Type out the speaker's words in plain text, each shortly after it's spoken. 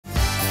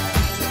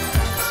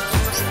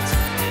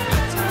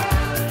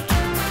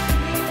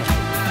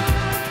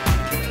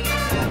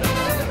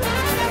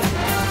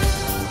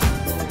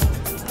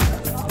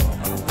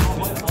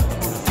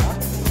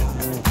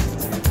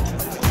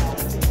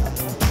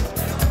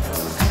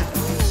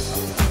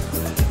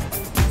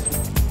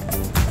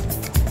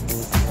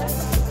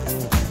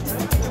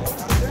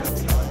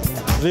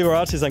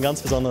Liberace ist ein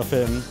ganz besonderer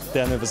Film,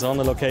 der eine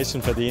besondere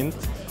Location verdient.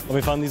 Und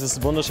wir fanden,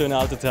 dieses wunderschöne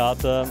alte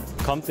Theater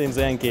kommt dem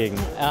sehr entgegen.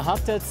 Er hat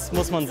jetzt,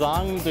 muss man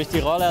sagen, durch die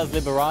Rolle als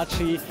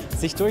Liberace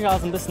sich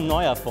durchaus ein bisschen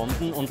neu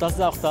erfunden. Und das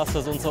ist auch das,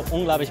 was uns so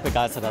unglaublich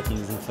begeistert hat in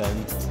diesem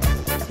Film.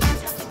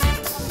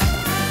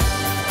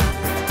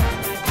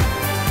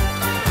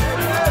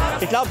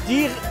 Ich glaube,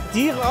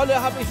 die Rolle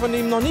habe ich von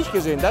ihm noch nicht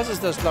gesehen. Das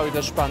ist das, glaube ich,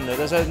 das Spannende,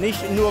 dass er nicht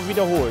nur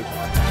wiederholt.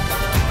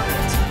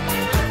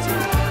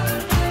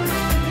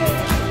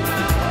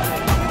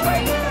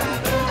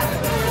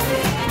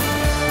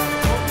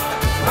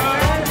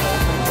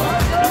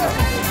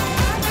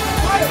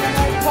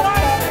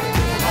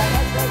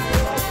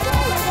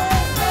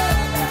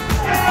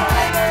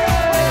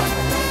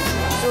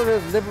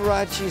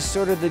 Liberace is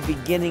sort of the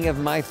beginning of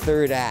my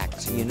third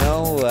act, you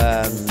know.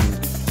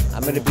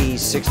 I'm going to be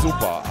 60.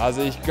 Super,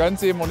 also ich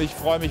gönn's ihm und ich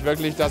freue mich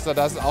wirklich, dass er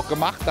das auch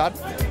gemacht hat.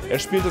 Er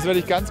spielt das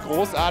wirklich ganz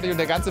großartig und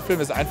der ganze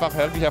Film ist einfach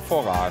wirklich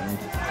hervorragend.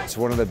 It's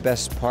one of the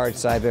best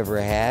parts I've ever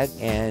had,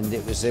 and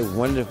it was a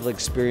wonderful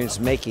experience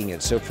making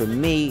it. So for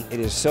me, it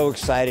is so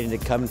exciting to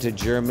come to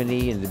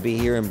Germany and to be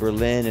here in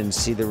Berlin and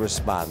see the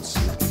response.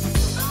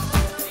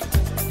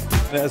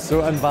 Er ist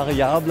so ein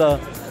variabler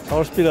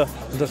Schauspieler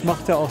und das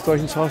macht ja auch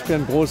solchen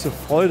Schauspielern große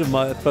Freude,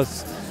 mal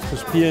etwas zu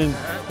spielen,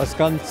 was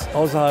ganz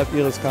außerhalb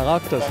ihres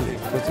Charakters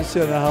liegt. Das ist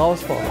ja eine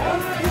Herausforderung.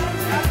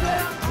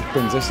 Ich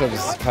bin sicher,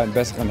 dass es keinen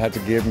besseren hätte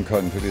geben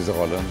können für diese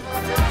Rolle.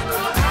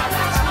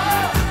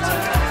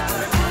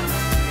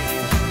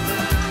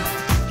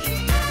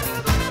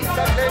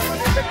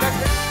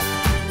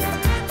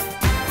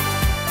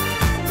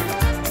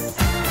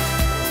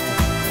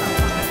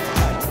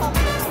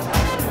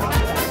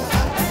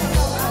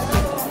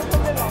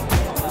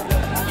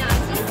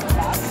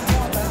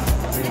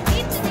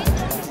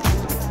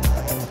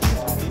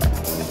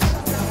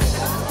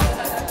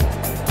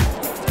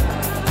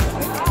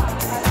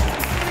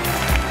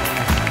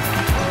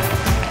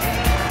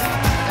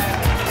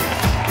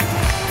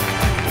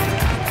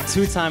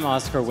 Two-time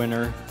Oscar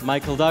winner,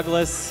 Michael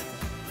Douglas.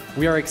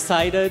 We are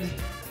excited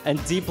and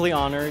deeply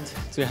honored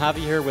to have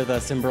you here with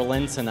us in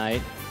Berlin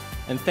tonight.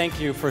 And thank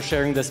you for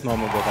sharing this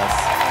moment with us.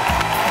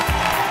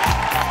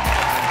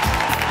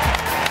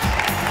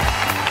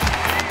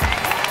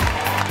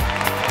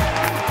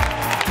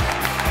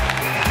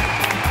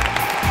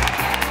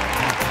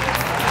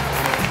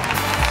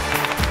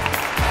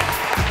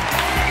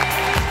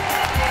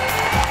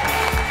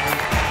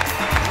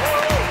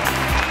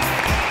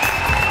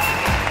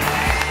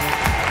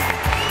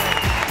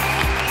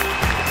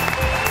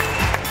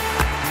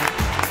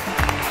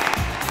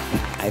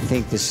 I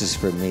think this is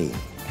for me.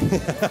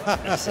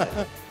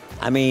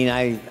 I mean,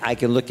 I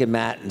can look at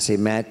Matt and say,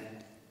 Matt,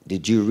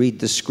 did you read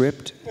the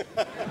script?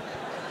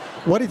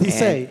 What did he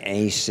say? And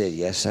he said,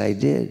 yes, I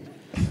did.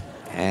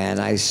 And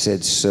I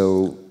said,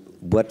 so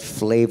what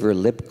flavor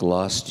lip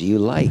gloss do you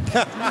like?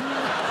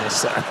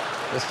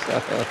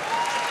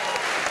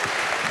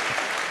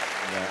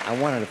 I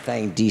wanted to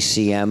thank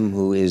DCM,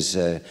 who is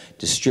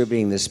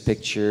distributing this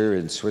picture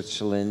in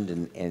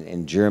Switzerland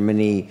and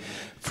Germany,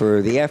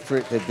 for the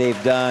effort that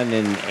they've done,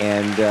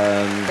 and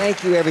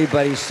thank you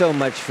everybody so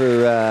much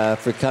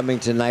for coming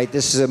tonight.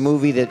 This is a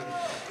movie that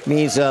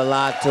means a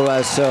lot to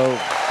us, so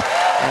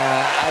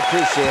I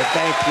appreciate it.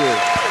 Thank you.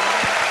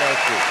 Thank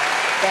you.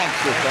 Thank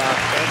you, Bob.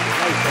 Thank you.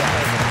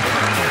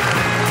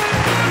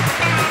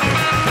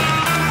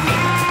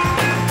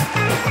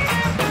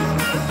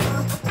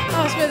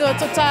 Ich bin so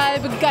total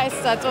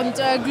begeistert und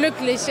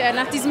glücklich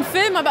nach diesem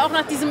Film, aber auch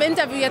nach diesem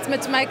Interview jetzt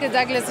mit Michael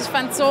Douglas. Ich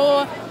fand es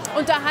so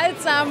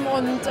unterhaltsam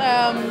und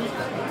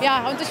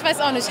ja, und ich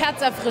weiß auch nicht,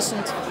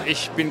 herzerfrischend.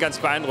 Ich bin ganz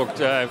beeindruckt.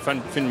 Ich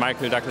finde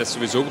Michael Douglas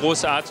sowieso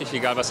großartig,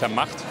 egal was er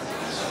macht.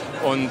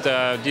 Und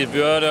die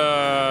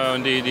Würde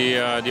und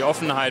die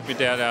Offenheit,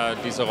 mit der er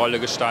diese Rolle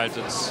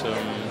gestaltet,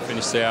 finde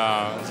ich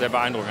sehr, sehr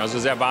beeindruckend, also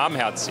sehr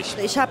warmherzig.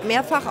 Ich habe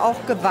mehrfach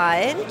auch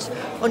geweint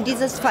und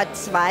dieses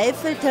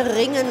verzweifelte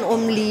Ringen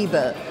um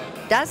Liebe,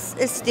 das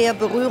ist der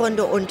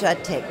berührende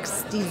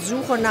Untertext, die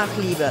Suche nach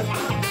Liebe.